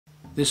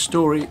This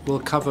story will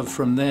cover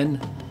from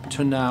then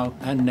to now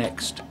and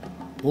next,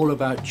 all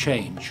about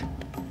change,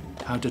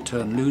 how to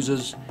turn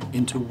losers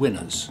into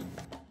winners.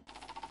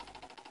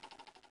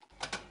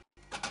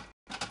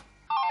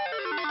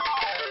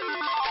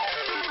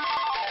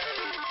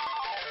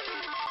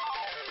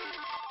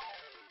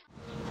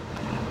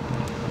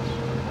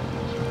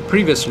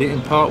 Previously,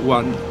 in part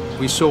 1,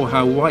 we saw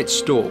how white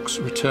storks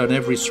return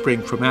every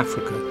spring from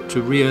Africa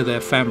to rear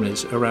their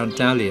families around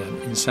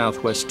Dalyan in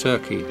southwest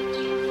Turkey.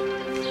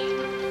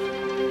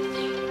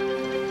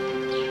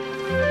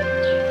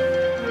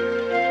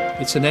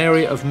 It's an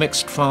area of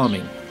mixed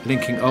farming,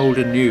 linking old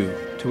and new,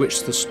 to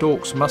which the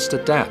storks must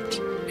adapt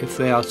if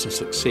they are to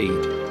succeed.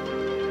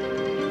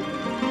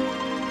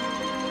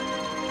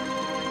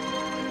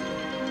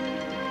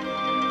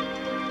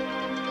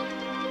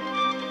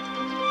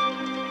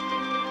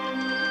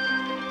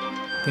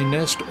 They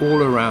nest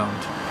all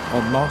around,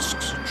 on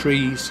mosques,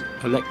 trees,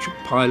 electric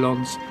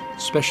pylons,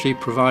 specially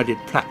provided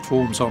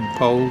platforms on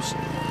poles,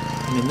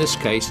 and in this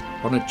case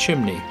on a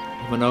chimney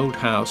of an old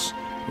house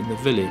in the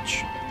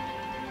village,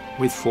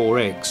 with 4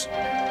 eggs.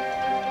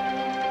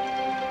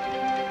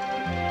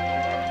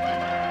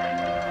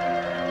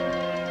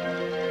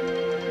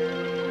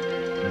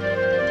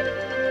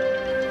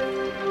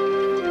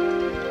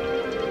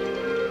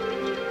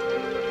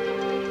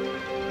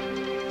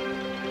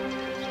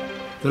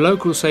 The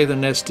locals say the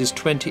nest is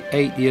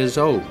 28 years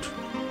old,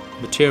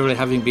 material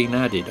having been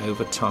added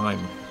over time.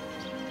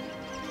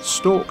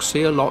 Storks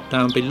see a lot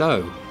down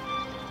below,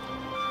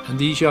 and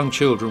these young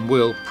children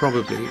will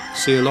probably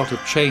see a lot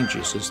of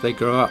changes as they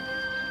grow up,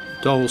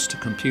 dolls to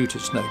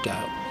computers no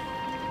doubt.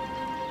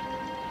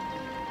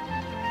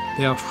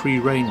 They are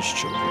free-range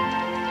children.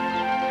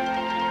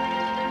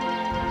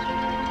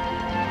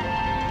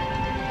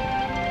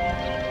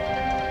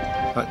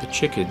 Like the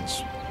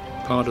chickens,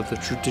 part of the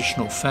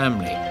traditional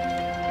family.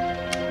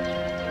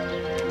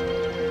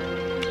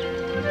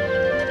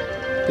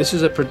 This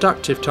is a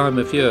productive time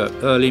of year,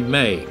 early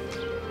May.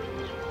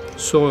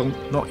 Soil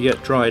not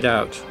yet dried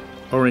out,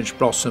 orange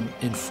blossom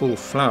in full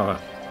flower.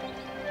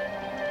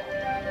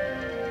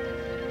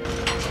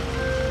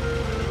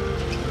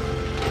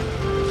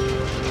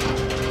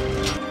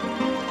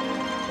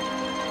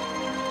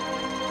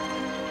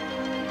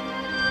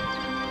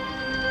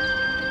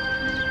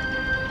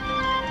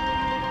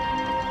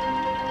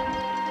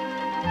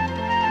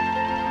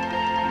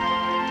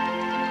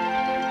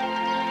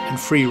 And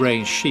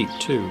free-range sheep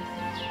too.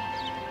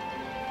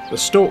 The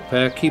stork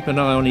pair keep an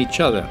eye on each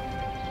other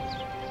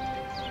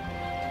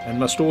and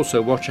must also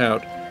watch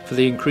out for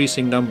the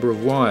increasing number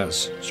of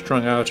wires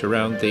strung out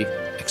around the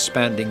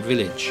expanding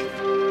village.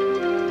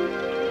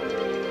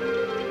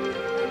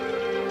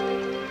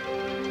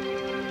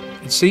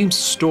 It seems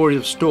the story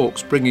of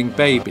storks bringing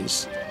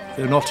babies,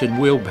 though not in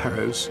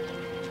wheelbarrows,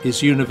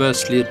 is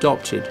universally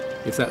adopted,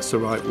 if that's the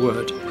right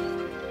word.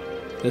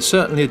 They're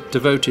certainly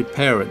devoted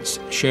parents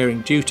sharing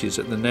duties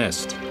at the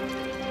nest.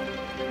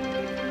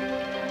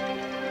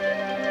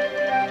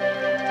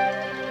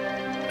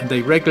 And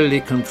they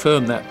regularly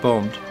confirm that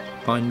bond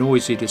by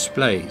noisy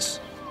displays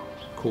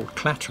called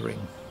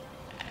clattering.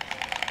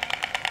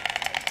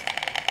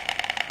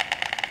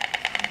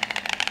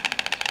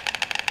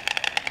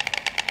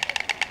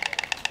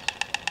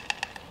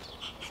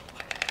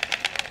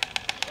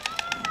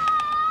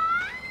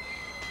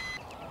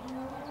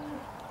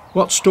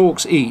 What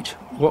storks eat,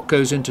 what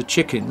goes into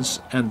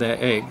chickens and their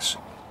eggs,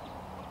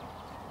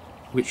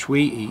 which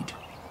we eat,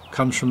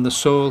 comes from the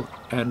soil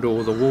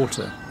and/or the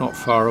water not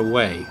far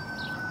away.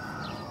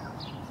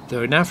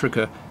 Though in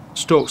Africa,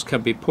 storks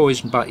can be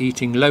poisoned by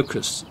eating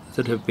locusts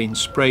that have been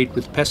sprayed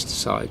with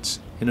pesticides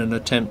in an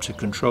attempt to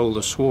control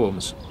the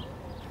swarms.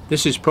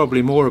 This is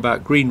probably more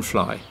about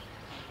greenfly,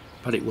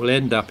 but it will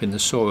end up in the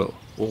soil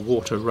or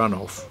water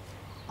runoff.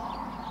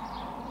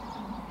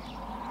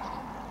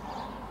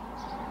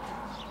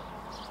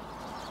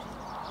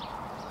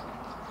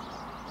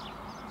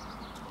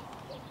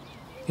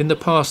 In the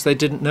past they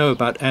didn't know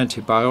about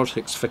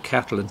antibiotics for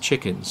cattle and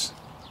chickens,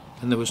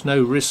 and there was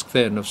no risk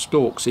then of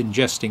storks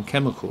ingesting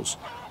chemicals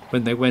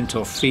when they went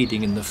off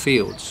feeding in the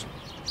fields.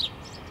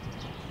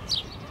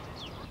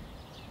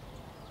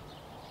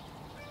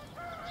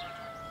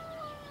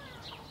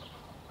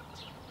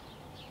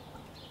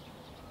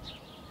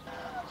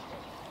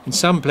 In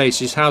some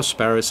places house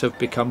sparrows have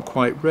become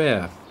quite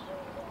rare.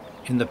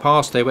 In the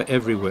past they were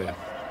everywhere.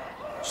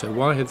 So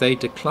why have they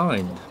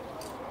declined?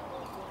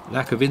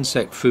 Lack of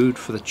insect food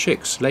for the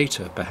chicks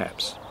later,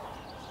 perhaps.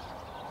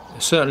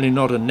 There's certainly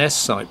not a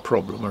nest site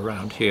problem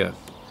around here,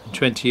 and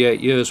 28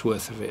 years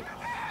worth of it.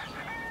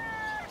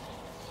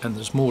 And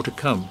there's more to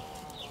come.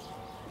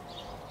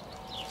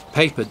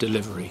 Paper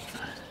delivery.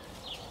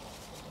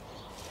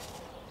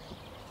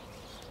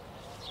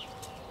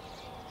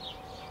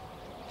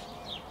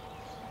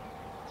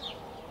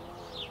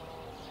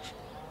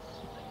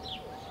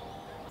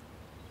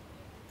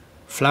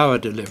 Flower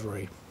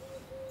delivery.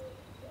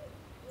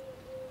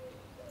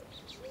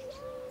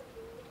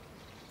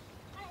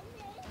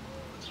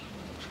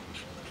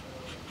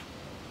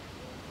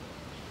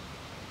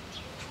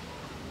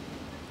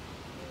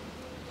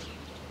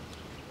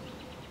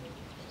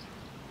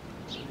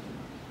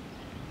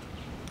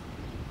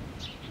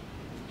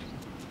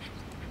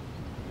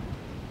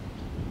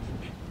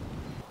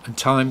 and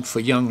time for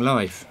young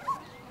life.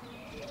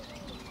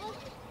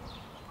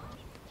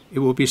 It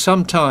will be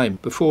some time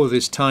before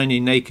this tiny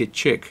naked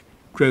chick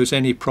grows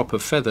any proper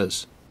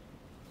feathers,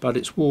 but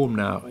it's warm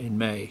now in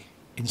May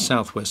in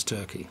southwest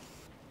Turkey.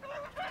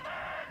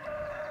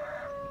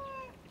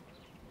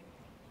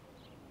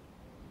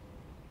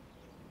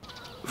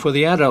 For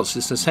the adults,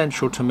 it's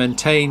essential to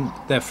maintain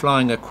their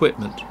flying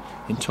equipment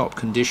in top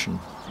condition.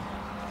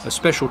 A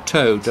special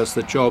toe does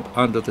the job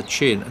under the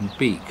chin and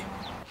beak.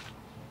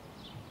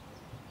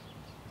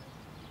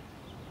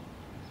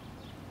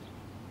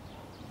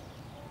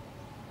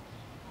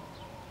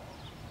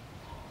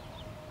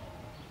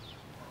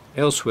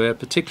 Elsewhere,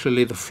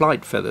 particularly the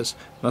flight feathers,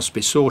 must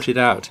be sorted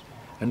out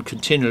and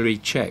continually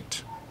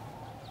checked.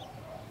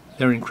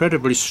 They're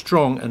incredibly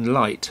strong and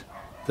light,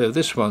 though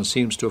this one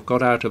seems to have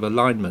got out of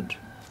alignment.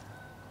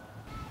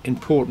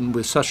 Important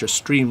with such a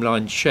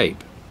streamlined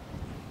shape.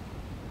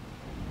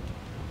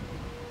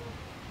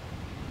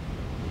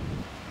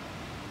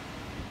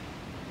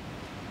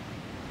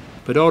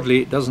 But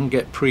oddly, it doesn't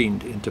get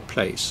preened into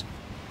place.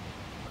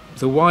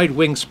 The wide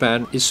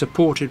wingspan is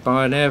supported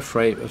by an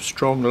airframe of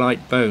strong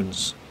light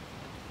bones,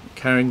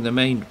 carrying the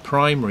main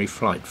primary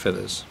flight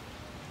feathers.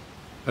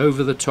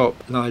 Over the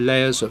top lie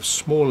layers of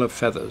smaller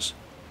feathers,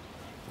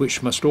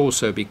 which must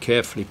also be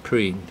carefully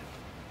preened.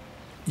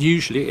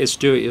 Usually it's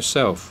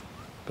do-it-yourself,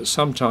 but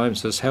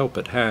sometimes there's help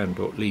at hand,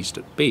 or at least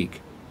at beak,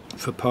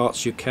 for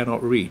parts you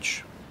cannot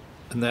reach,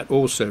 and that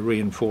also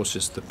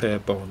reinforces the pair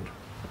bond.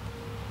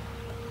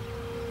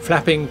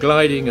 Flapping,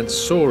 gliding and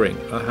soaring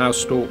are how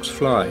storks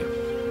fly.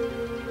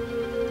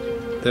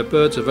 They're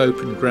birds of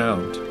open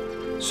ground,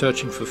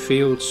 searching for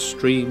fields,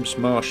 streams,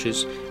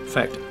 marshes, in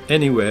fact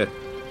anywhere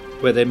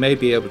where they may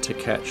be able to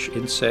catch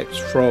insects,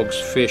 frogs,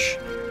 fish,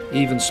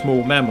 even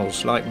small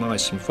mammals like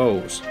mice and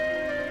voles,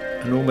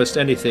 and almost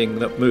anything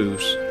that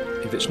moves,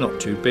 if it's not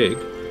too big,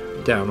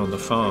 down on the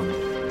farm.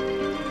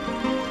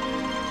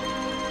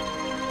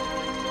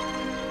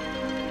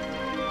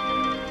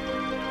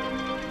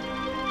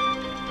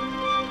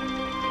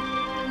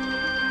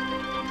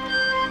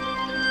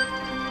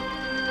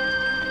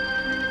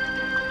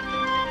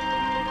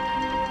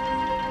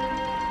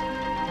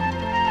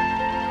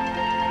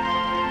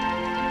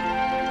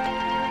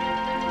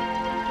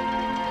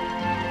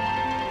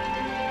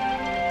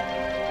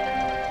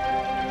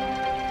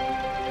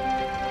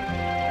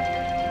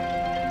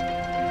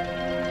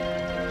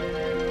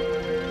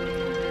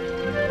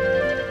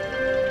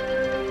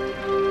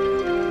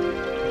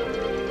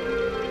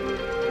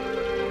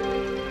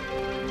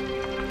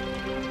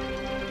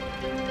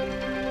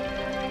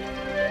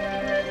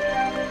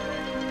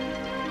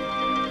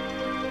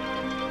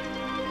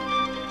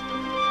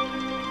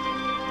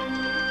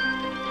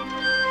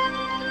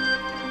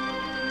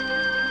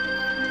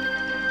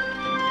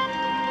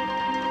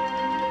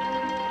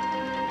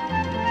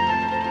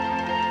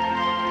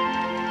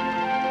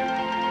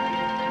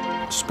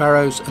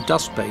 Sparrows are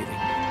dust bathing.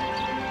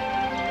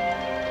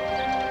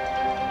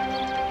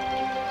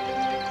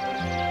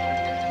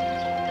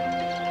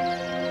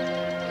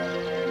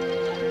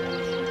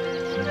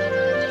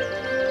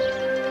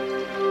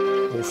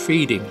 Or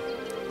feeding,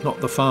 not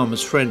the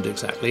farmer's friend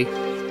exactly.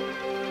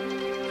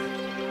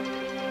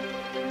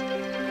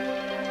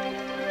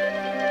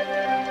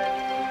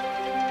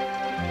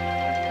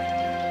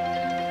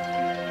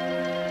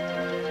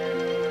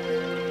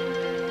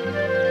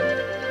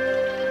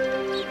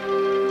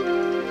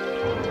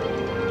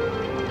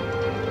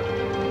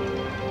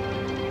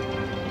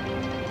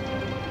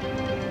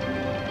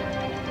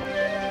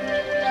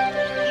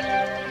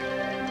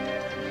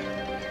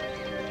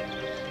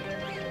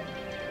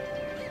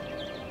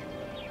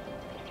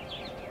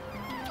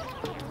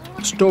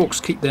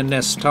 Storks keep their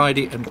nests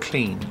tidy and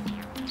clean,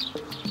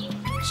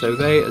 so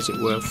they, as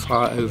it were,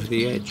 fly over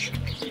the edge.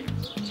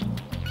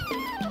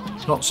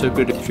 Not so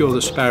good if you're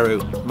the sparrow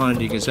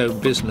minding his own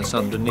business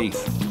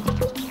underneath.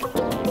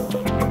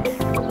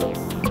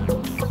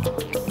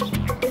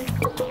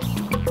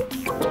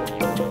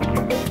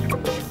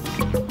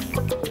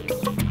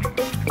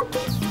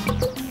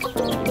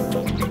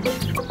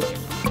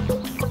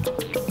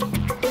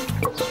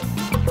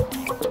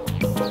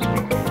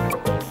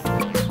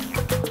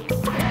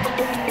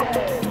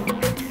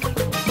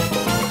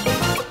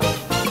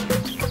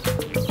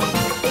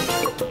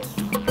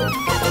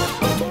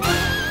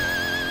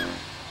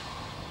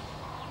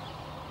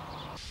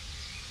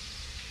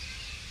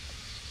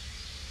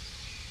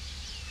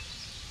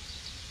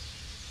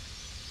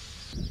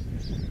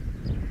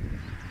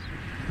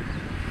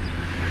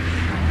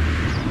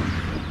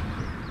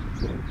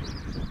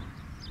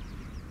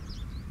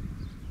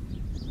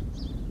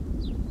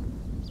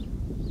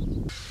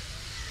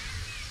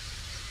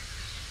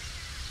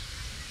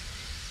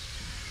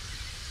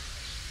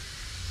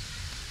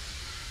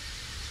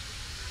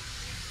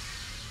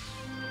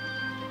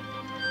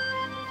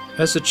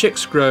 As the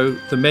chicks grow,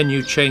 the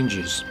menu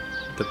changes.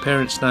 The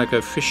parents now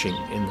go fishing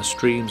in the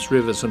streams,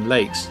 rivers and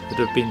lakes that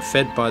have been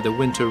fed by the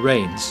winter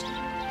rains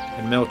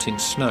and melting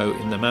snow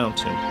in the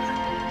mountain.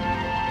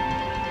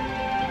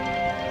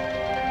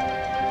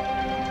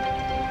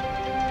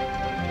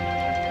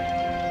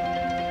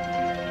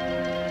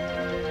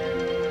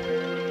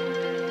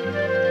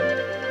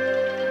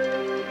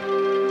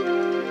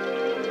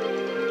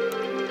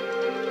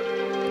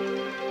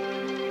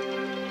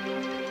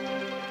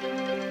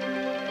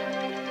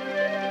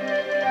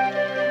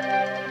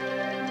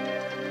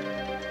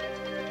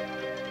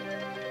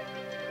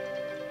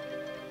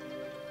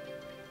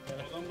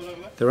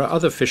 There are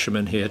other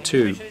fishermen here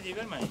too.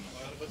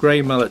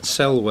 Grey mullets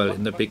sell well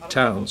in the big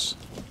towns,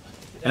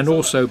 and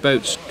also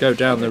boats go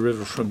down the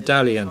river from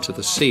Dalyan to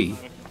the sea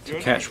to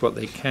catch what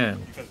they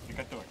can.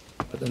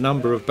 But the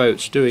number of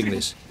boats doing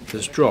this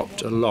has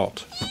dropped a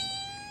lot.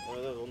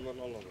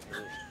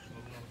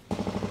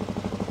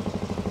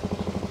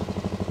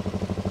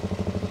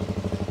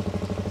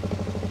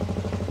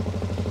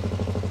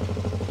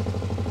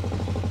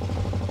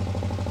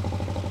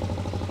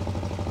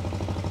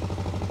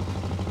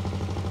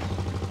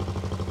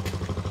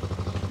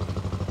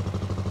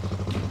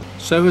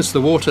 So has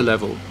the water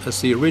level,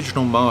 as the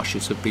original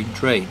marshes have been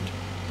drained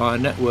by a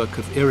network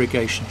of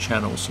irrigation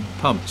channels and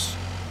pumps,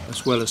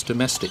 as well as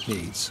domestic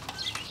needs.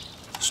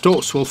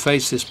 Storks will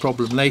face this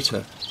problem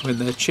later when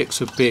their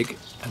chicks are big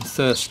and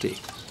thirsty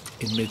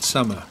in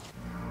midsummer.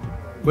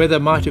 Where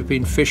there might have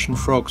been fish and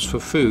frogs for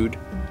food,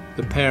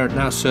 the parent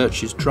now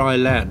searches dry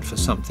land for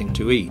something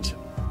to eat.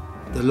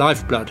 The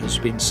lifeblood has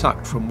been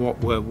sucked from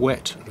what were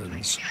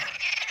wetlands.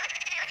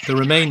 The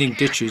remaining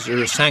ditches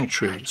are a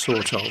sanctuary,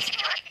 sort of,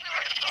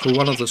 for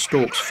one of the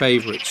stork's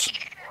favourites,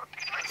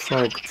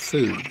 frog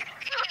food.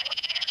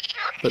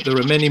 But there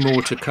are many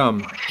more to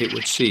come, it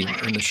would seem,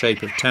 in the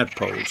shape of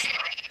tadpoles.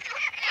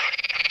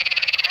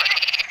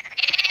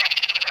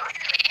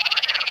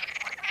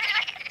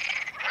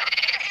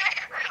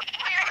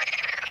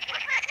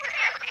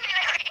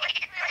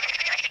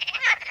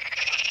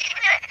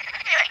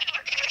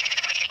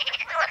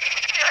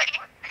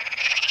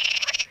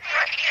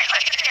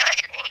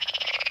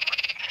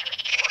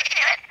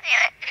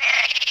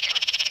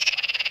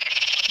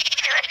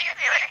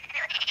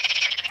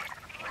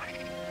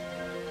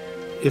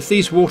 If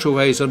these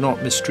waterways are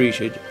not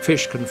mistreated,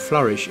 fish can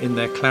flourish in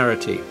their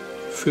clarity,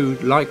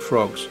 food like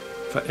frogs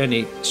for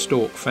any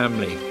stork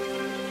family.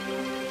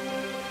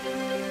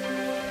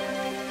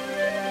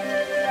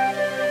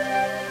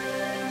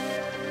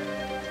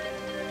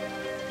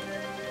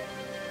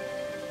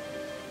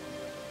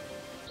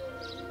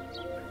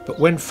 But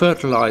when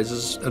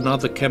fertilizers and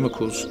other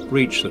chemicals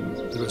reach them,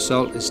 the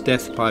result is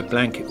death by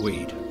blanket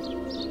weed.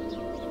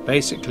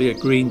 Basically a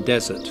green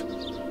desert,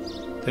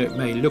 though it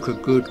may look a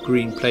good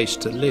green place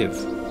to live.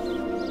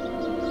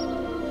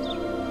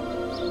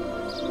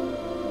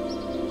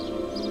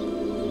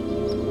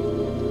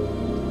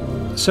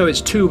 So it's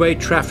two-way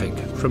traffic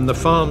from the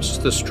farms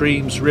to the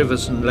streams,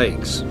 rivers and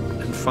lakes,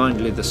 and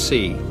finally the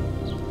sea,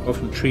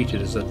 often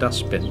treated as a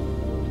dustbin.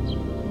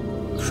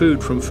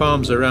 Food from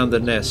farms around the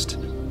nest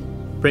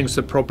brings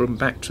the problem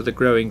back to the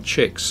growing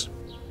chicks.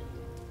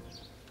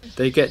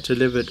 They get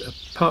delivered a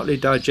partly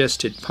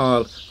digested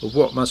pile of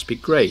what must be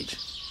great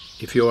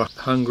if you're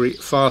a hungry,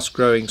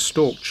 fast-growing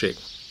stork chick.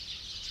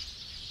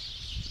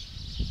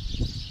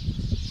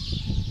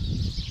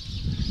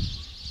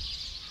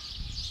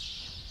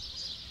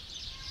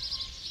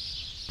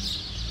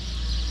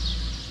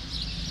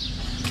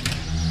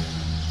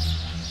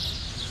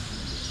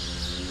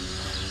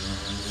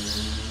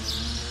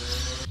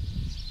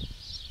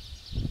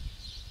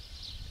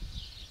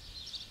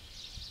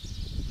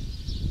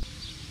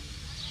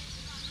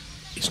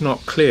 It's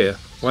not clear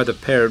why the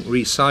parent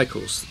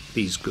recycles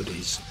these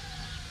goodies.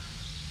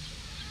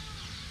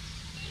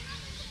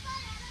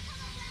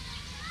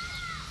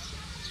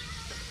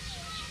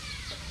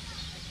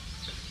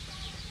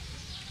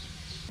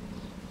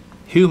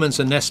 Humans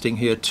are nesting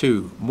here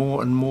too,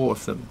 more and more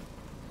of them.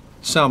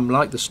 Some,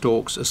 like the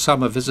storks, are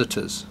summer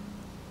visitors,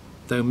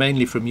 though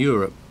mainly from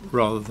Europe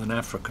rather than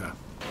Africa.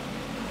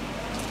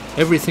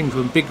 Everything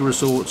from big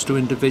resorts to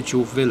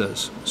individual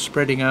villas,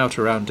 spreading out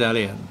around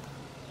Dalyan.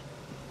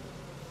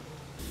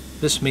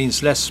 This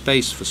means less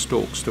space for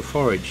storks to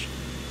forage,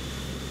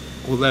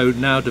 although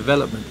now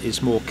development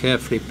is more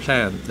carefully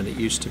planned than it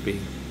used to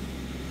be.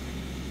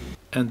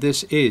 And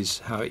this is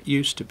how it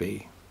used to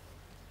be.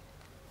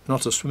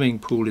 Not a swimming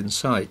pool in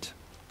sight.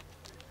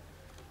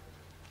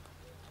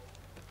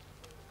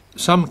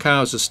 Some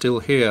cows are still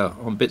here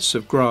on bits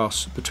of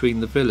grass between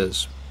the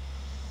villas,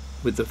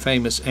 with the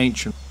famous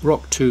ancient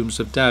rock tombs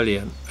of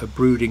Dalyan a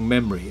brooding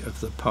memory of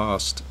the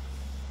past.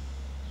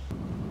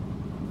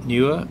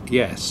 Newer?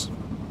 Yes.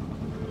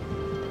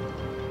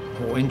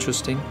 More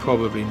interesting?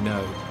 Probably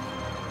no.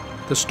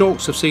 The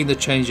storks have seen the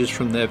changes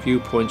from their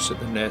viewpoints at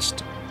the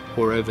nest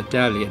or over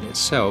Dalyan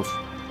itself,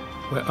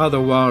 where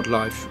other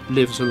wildlife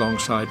lives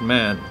alongside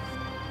man,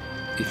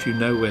 if you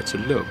know where to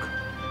look.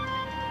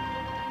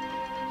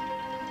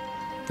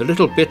 The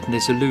little bittern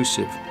is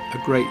elusive,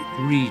 a great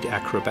reed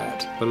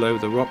acrobat below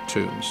the rock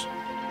tombs.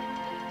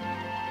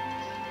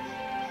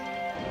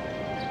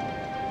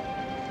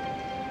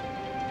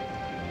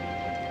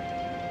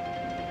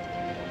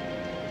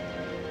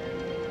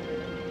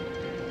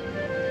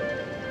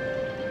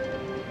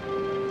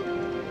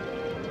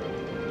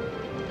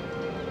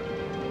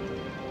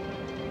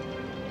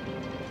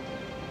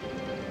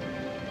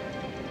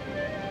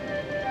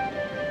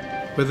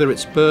 Whether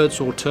it's birds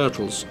or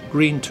turtles,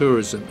 green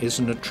tourism is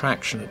an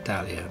attraction at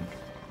Dalyan.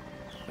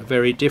 A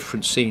very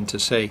different scene to,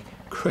 say,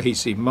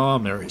 crazy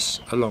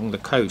Marmaris along the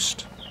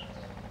coast.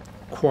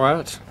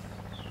 Quiet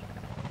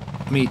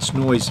meets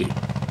noisy.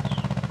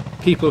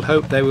 People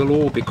hope they will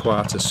all be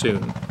quieter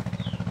soon,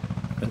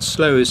 and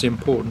slow is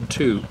important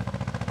too,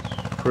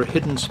 for a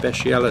hidden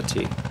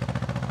speciality,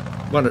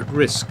 one at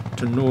risk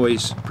to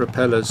noise,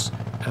 propellers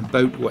and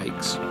boat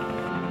wakes.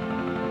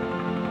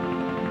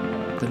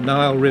 The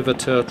Nile River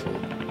turtle,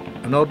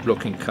 an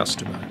odd-looking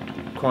customer,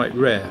 quite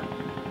rare,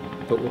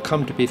 but will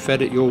come to be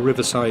fed at your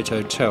riverside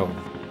hotel,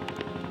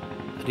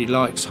 and he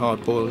likes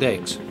hard-boiled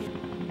eggs.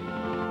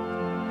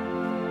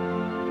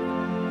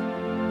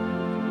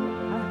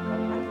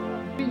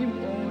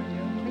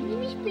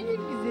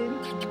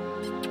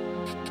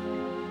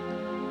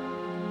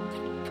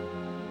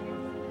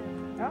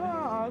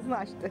 Ağzını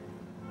açtı.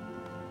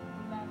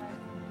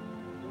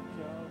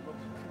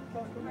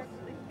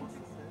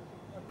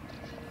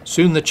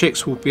 Soon the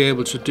chicks will be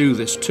able to do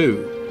this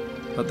too,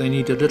 but they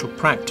need a little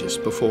practice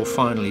before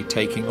finally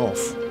taking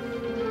off.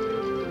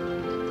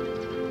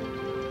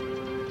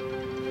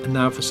 And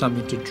now for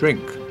something to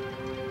drink.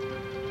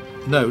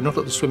 No, not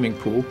at the swimming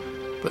pool,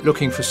 but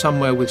looking for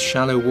somewhere with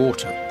shallow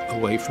water,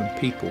 away from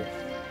people.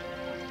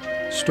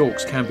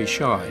 Storks can be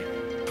shy,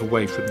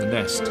 away from the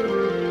nest.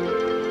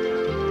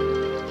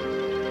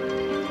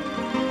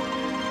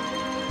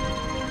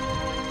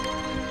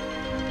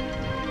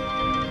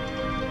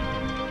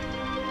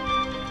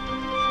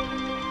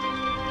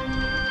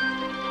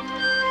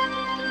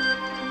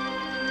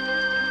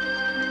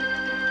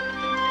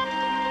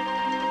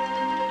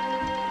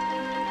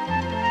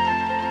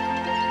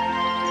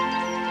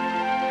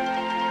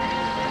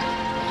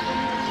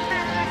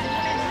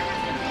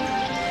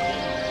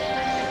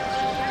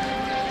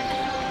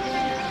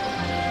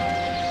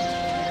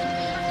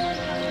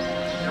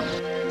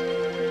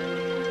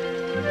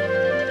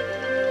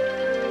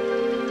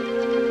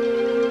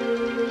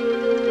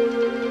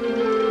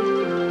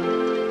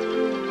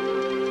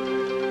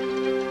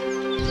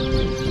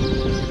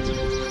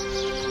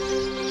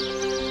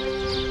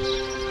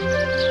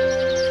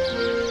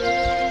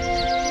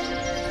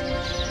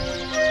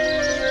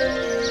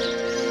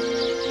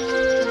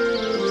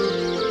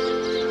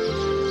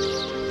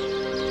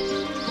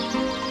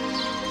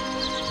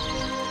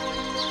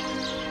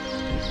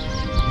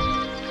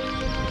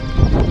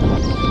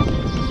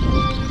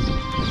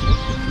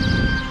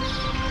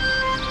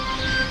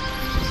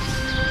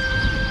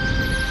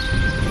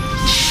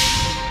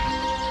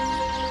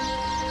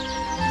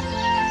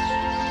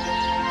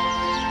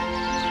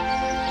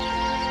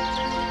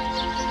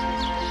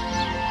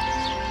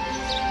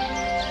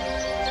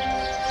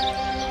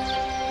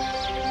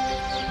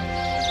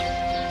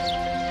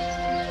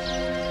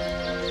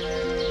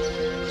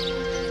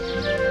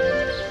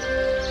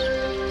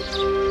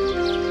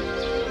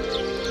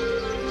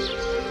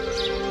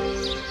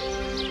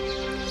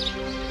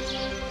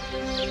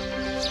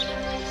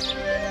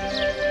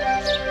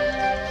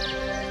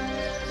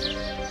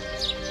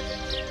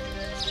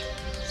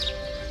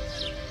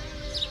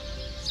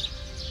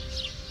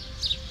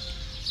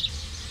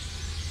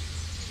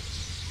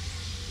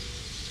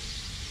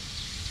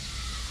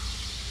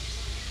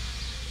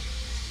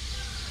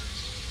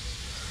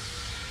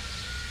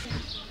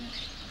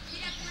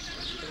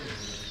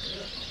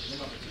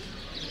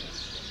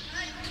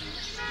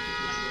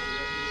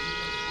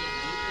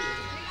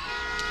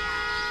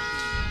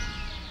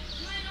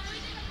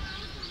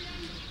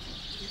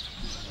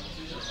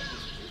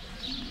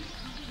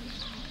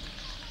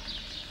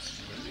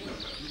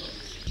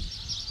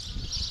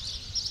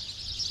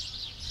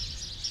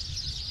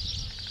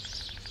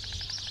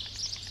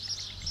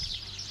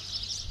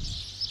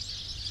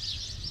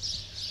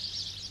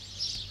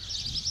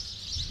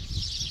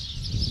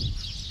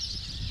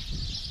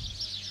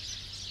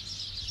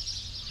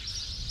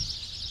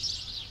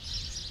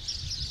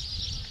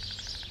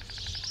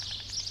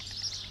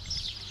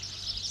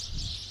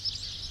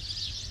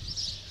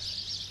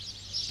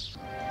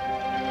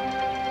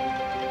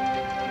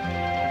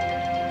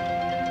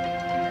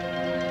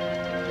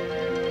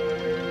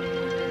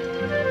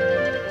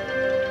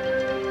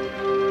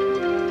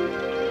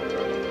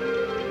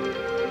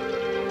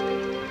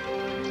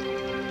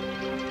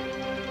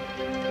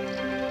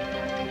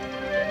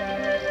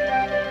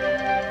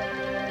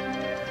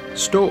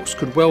 Storks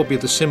could well be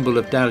the symbol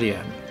of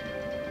Dalyan,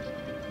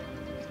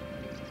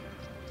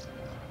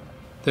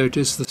 though it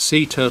is the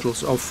sea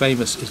turtles of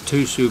famous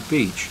Ituzu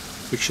Beach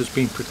which has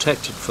been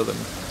protected for them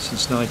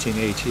since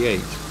 1988.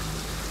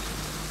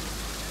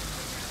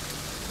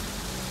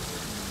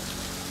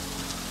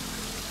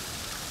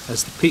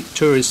 As the peak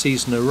tourist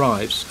season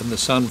arrives and the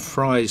sun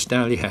fries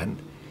Dalyan,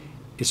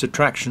 its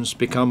attractions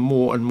become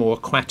more and more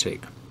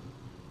aquatic.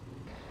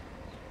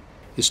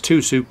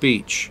 Ituzu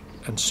Beach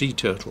and sea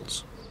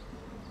turtles,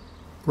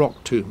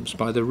 rock tombs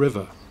by the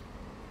river,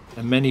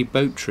 and many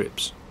boat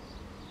trips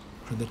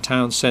from the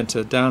town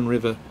centre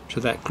downriver to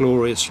that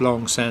glorious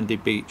long sandy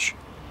beach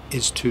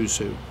is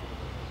Ituzu.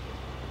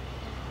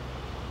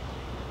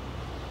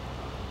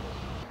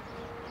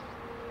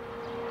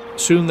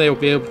 Soon they'll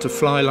be able to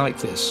fly like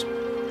this,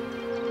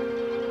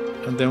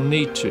 and they'll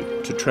need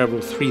to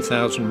travel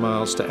 3,000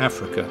 miles to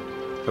Africa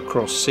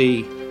across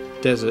sea,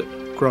 desert,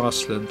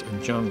 grassland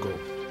and jungle.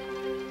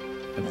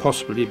 and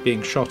possibly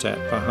being shot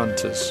at by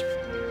hunters.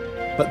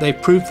 But they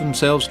proved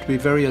themselves to be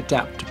very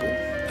adaptable,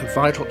 a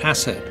vital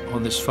asset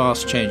on this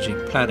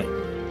fast-changing planet,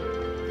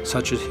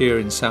 such as here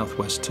in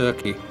southwest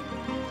Turkey,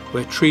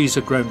 where trees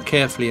are grown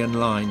carefully in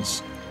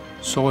lines,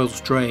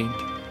 soils drained,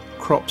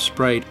 crops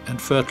sprayed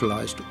and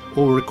fertilised,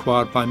 all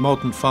required by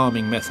modern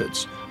farming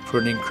methods for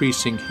an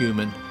increasing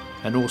human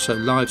and also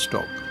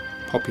livestock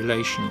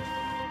population.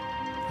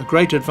 A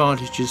great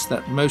advantage is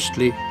that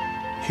mostly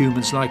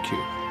humans like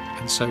you,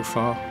 and so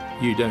far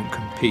you don't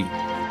compete.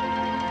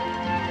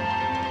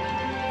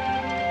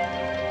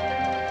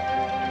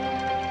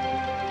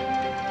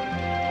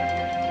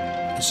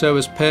 So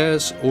as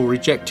pairs or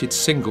rejected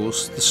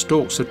singles, the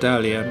Storks of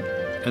Dalyan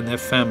and their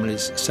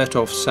families set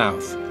off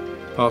south,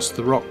 past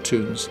the rock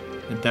tombs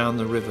and down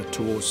the river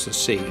towards the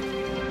sea.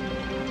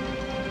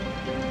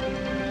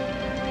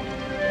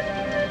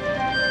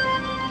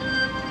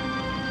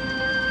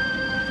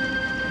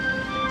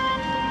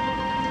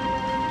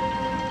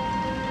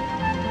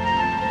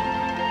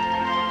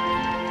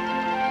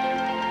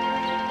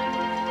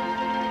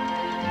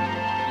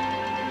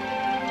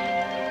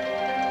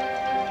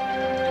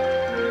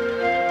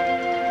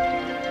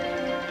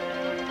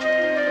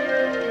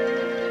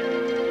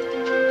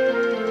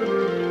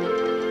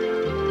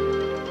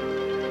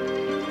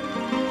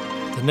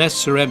 The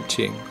nests are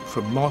emptying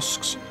from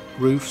mosques,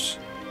 roofs,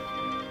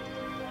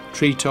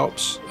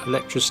 treetops,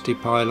 electricity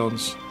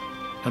pylons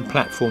and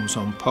platforms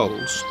on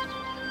poles.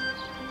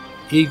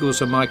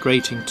 Eagles are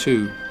migrating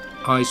too,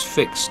 eyes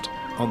fixed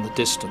on the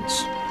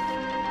distance.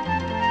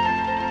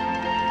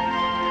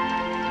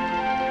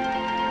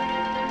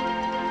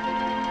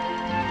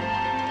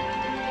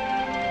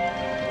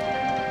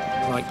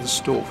 Like the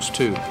storks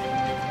too.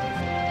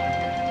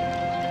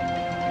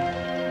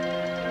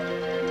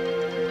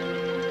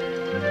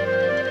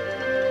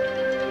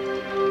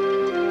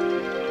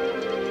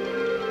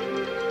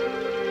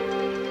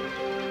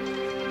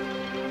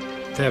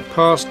 Their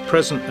past,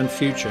 present and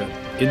future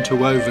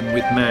interwoven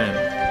with man.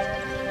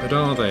 But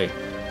are they,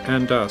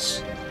 and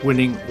us,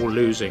 winning or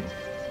losing?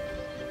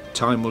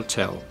 Time will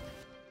tell.